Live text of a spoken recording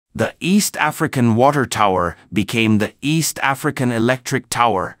The East African Water Tower became the East African Electric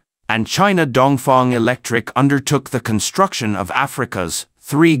Tower, and China Dongfang Electric undertook the construction of Africa's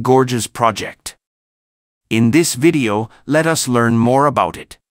Three Gorges project. In this video, let us learn more about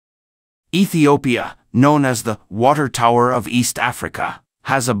it. Ethiopia, known as the Water Tower of East Africa,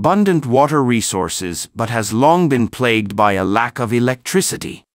 has abundant water resources but has long been plagued by a lack of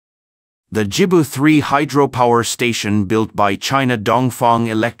electricity. The Gibb 3 hydropower station built by China Dongfang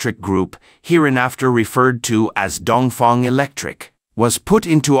Electric Group, hereinafter referred to as Dongfang Electric, was put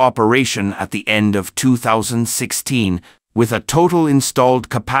into operation at the end of 2016 with a total installed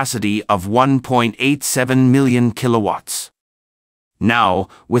capacity of 1.87 million kilowatts. Now,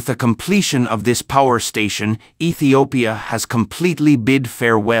 with the completion of this power station, Ethiopia has completely bid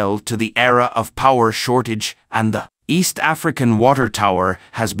farewell to the era of power shortage, and the East African Water Tower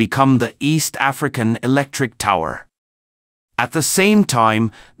has become the East African Electric Tower. At the same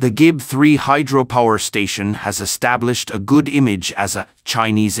time, the Gibb 3 hydropower station has established a good image as a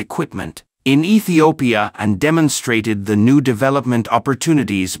Chinese equipment in Ethiopia and demonstrated the new development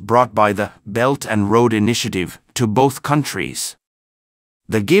opportunities brought by the Belt and Road Initiative to both countries.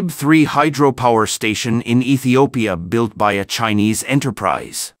 The Gibb 3 hydropower station in Ethiopia, built by a Chinese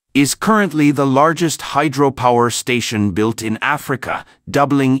enterprise, is currently the largest hydropower station built in Africa,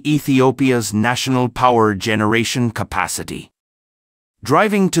 doubling Ethiopia's national power generation capacity.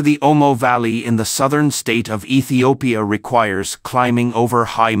 Driving to the Omo Valley in the southern state of Ethiopia requires climbing over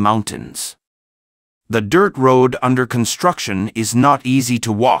high mountains. The dirt road under construction is not easy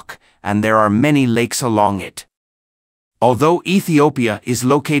to walk, and there are many lakes along it. Although Ethiopia is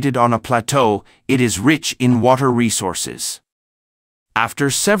located on a plateau, it is rich in water resources. After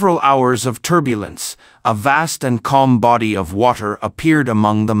several hours of turbulence, a vast and calm body of water appeared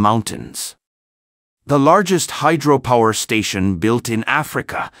among the mountains. The largest hydropower station built in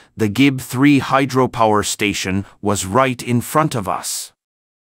Africa, the Gibb 3 hydropower station, was right in front of us.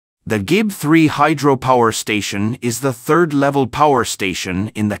 The Gibb 3 hydropower station is the third-level power station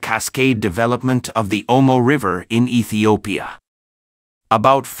in the cascade development of the Omo River in Ethiopia.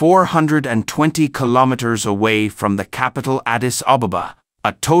 About 420 kilometers away from the capital Addis Ababa,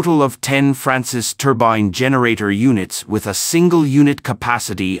 a total of 10 Francis turbine generator units with a single unit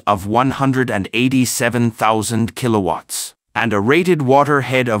capacity of 187,000 kilowatts and a rated water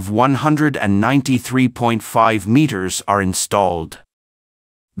head of 193.5 meters are installed.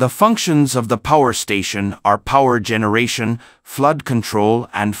 The functions of the power station are power generation, flood control,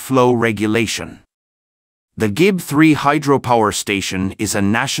 and flow regulation. The Gibb 3 hydropower station is a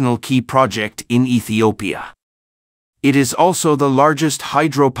national key project in Ethiopia. It is also the largest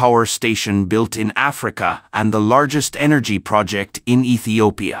hydropower station built in Africa and the largest energy project in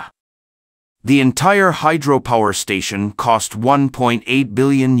Ethiopia. The entire hydropower station cost $1.8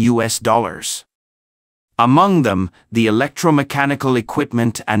 billion. Among them, the electromechanical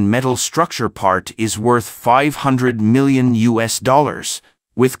equipment and metal structure part is worth $500 million,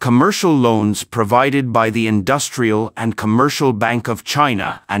 with commercial loans provided by the Industrial and Commercial Bank of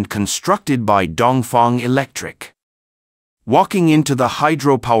China and constructed by Dongfang Electric. Walking into the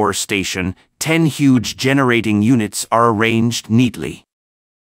hydropower station, 10 huge generating units are arranged neatly.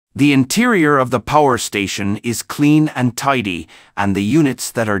 The interior of the power station is clean and tidy, and the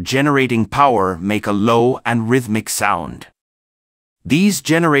units that are generating power make a low and rhythmic sound. These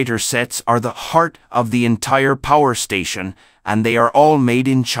generator sets are the heart of the entire power station, and they are all made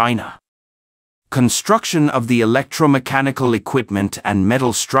in China. Construction of the electromechanical equipment and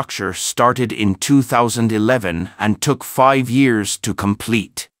metal structure started in 2011 and took 5 years to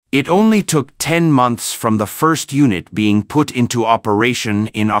complete. It only took 10 months from the first unit being put into operation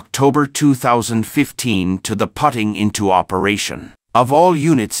in October 2015 to the putting into operation of all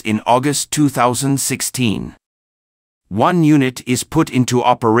units in August 2016. One unit is put into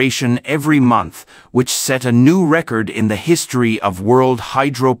operation every month, which set a new record in the history of world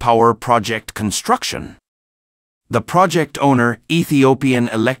hydropower project construction. The project owner, Ethiopian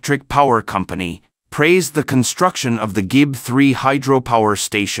Electric Power Company, praised the construction of the Gibb 3 hydropower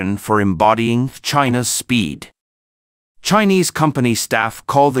station for embodying China's speed. Chinese company staff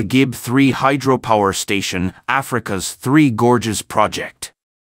call the Gibb 3 hydropower station Africa's Three Gorges project.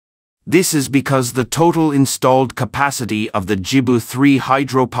 This is because the total installed capacity of the Gibb 3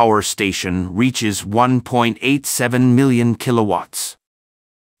 hydropower station reaches 1.87 million kilowatts.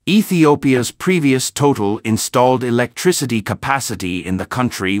 Ethiopia's previous total installed electricity capacity in the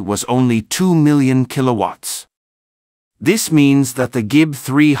country was only 2 million kilowatts. This means that the Gibb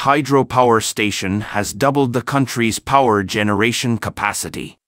 3 hydropower station has doubled the country's power generation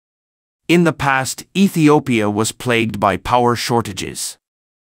capacity. In the past, Ethiopia was plagued by power shortages.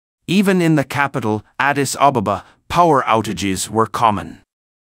 Even in the capital, Addis Ababa, power outages were common.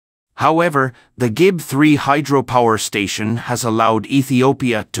 However, the Gibb 3 hydropower station has allowed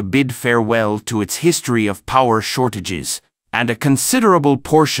Ethiopia to bid farewell to its history of power shortages, and a considerable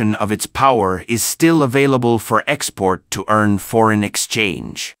portion of its power is still available for export to earn foreign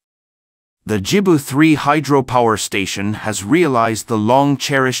exchange. The Gibb 3 hydropower station has realized the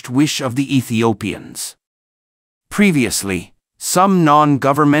long-cherished wish of the Ethiopians. Previously, some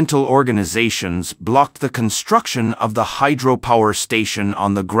non-governmental organizations blocked the construction of the hydropower station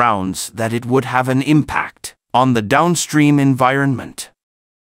on the grounds that it would have an impact on the downstream environment.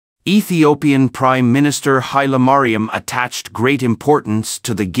 Ethiopian Prime Minister Haile Mariam attached great importance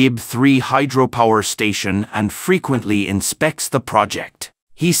to the Gibb 3 hydropower station and frequently inspects the project.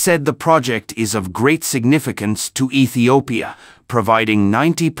 He said the project is of great significance to Ethiopia, providing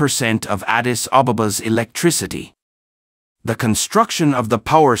 90% of Addis Ababa's electricity. The construction of the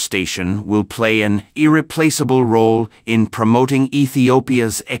power station will play an irreplaceable role in promoting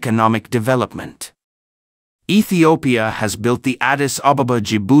Ethiopia's economic development. Ethiopia has built the Addis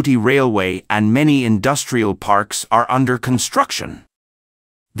Ababa-Djibouti Railway and many industrial parks are under construction.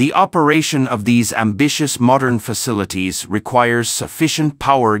 The operation of these ambitious modern facilities requires sufficient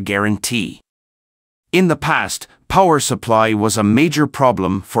power guarantee. In the past, power supply was a major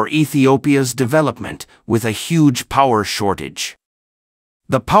problem for Ethiopia's development, with a huge power shortage.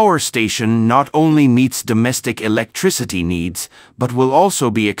 The power station not only meets domestic electricity needs, but will also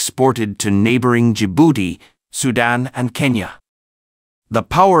be exported to neighboring Djibouti, Sudan, and Kenya. The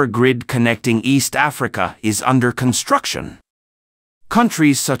power grid connecting East Africa is under construction.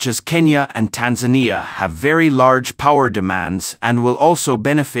 Countries such as Kenya and Tanzania have very large power demands and will also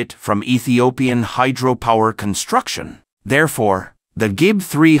benefit from Ethiopian hydropower construction. Therefore, the Gibb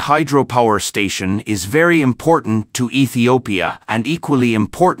 3 hydropower station is very important to Ethiopia and equally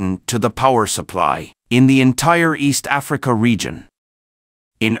important to the power supply in the entire East Africa region.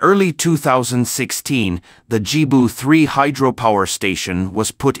 In early 2016, the Gibb 3 hydropower station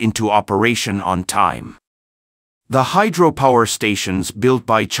was put into operation on time. The hydropower stations built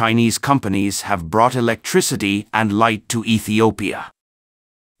by Chinese companies have brought electricity and light to Ethiopia.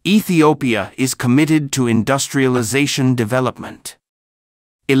 Ethiopia is committed to industrialization development.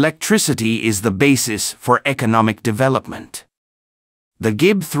 Electricity is the basis for economic development. The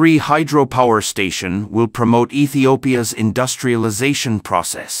Gibb 3 hydropower station will promote Ethiopia's industrialization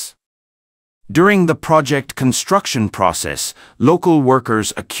process. During the project construction process, local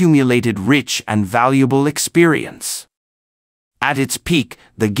workers accumulated rich and valuable experience. At its peak,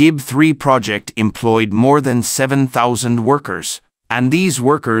 the Gibb 3 project employed more than 7,000 workers, and these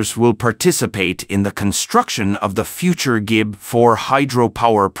workers will participate in the construction of the future Gibb 4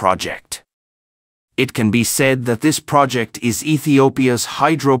 hydropower project. It can be said that this project is Ethiopia's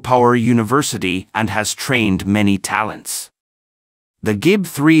hydropower university and has trained many talents. The Gibb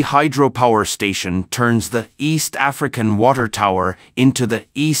 3 hydropower station turns the East African Water Tower into the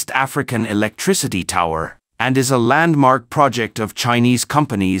East African Electricity Tower and is a landmark project of Chinese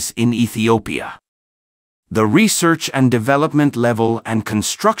companies in Ethiopia. The research and development level and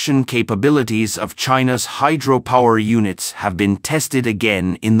construction capabilities of China's hydropower units have been tested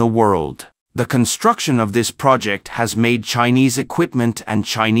again in the world. The construction of this project has made Chinese equipment and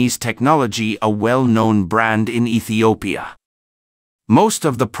Chinese technology a well-known brand in Ethiopia. Most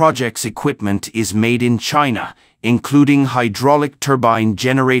of the project's equipment is made in China, including hydraulic turbine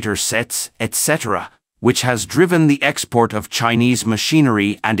generator sets, etc., which has driven the export of Chinese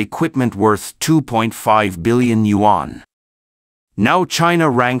machinery and equipment worth 2.5 billion yuan. Now China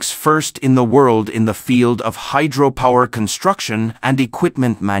ranks first in the world in the field of hydropower construction and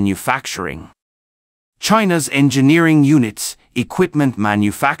equipment manufacturing. China's engineering units, equipment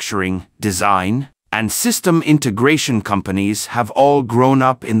manufacturing, design, and system integration companies have all grown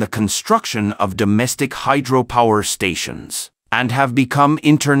up in the construction of domestic hydropower stations and have become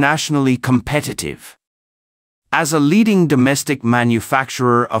internationally competitive. As a leading domestic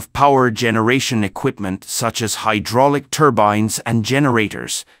manufacturer of power generation equipment such as hydraulic turbines and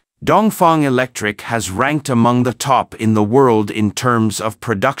generators, Dongfang Electric has ranked among the top in the world in terms of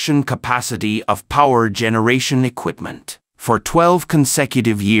production capacity of power generation equipment for 12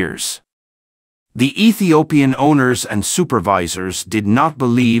 consecutive years. The Ethiopian owners and supervisors did not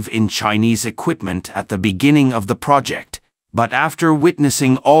believe in Chinese equipment at the beginning of the project, but after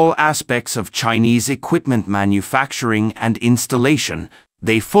witnessing all aspects of Chinese equipment manufacturing and installation,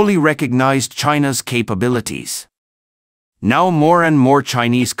 they fully recognized China's capabilities. Now more and more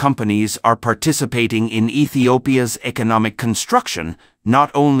Chinese companies are participating in Ethiopia's economic construction, not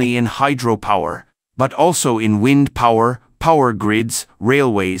only in hydropower, but also in wind power, power grids,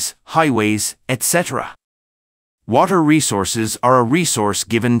 railways, highways, etc. Water resources are a resource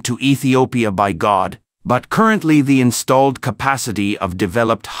given to Ethiopia by God, but currently the installed capacity of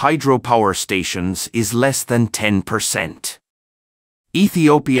developed hydropower stations is less than 10%.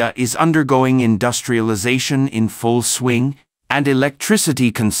 Ethiopia is undergoing industrialization in full swing, and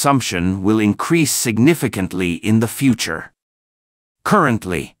electricity consumption will increase significantly in the future.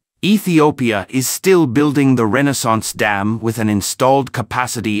 Currently, Ethiopia is still building the Renaissance Dam with an installed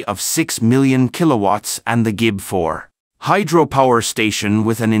capacity of 6 million kilowatts and the Gibb Hydropower Station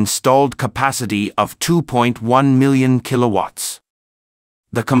with an installed capacity of 2.1 million kilowatts.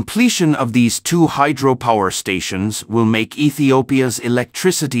 The completion of these two hydropower stations will make Ethiopia's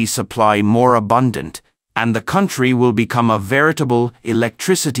electricity supply more abundant, and the country will become a veritable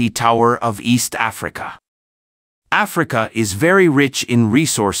electricity tower of East Africa. Africa is very rich in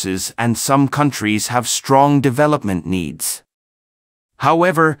resources and some countries have strong development needs.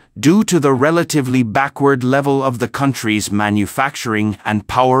 However, due to the relatively backward level of the country's manufacturing and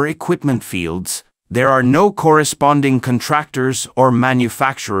power equipment fields, there are no corresponding contractors or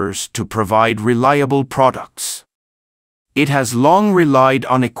manufacturers to provide reliable products. It has long relied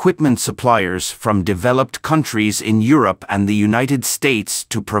on equipment suppliers from developed countries in Europe and the United States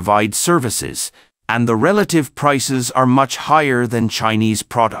to provide services, and the relative prices are much higher than Chinese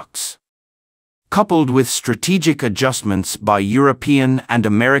products. Coupled with strategic adjustments by European and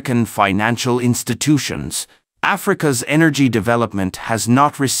American financial institutions, Africa's energy development has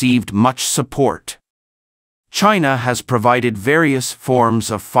not received much support. China has provided various forms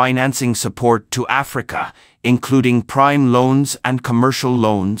of financing support to Africa, including prime loans and commercial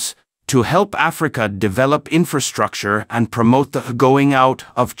loans, to help Africa develop infrastructure and promote the going out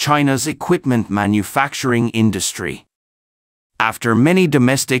of China's equipment manufacturing industry. After many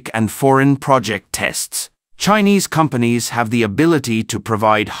domestic and foreign project tests, Chinese companies have the ability to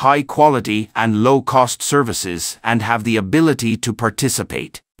provide high-quality and low-cost services and have the ability to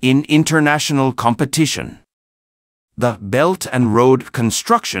participate in international competition. The Belt and Road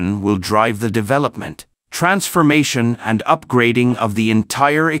construction will drive the development, transformation and upgrading of the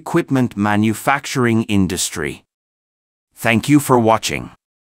entire equipment manufacturing industry. Thank you for watching.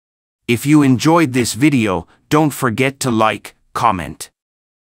 If you enjoyed this video, don't forget to like, comment,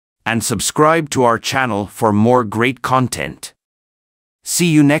 and subscribe to our channel for more great content. See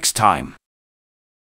you next time.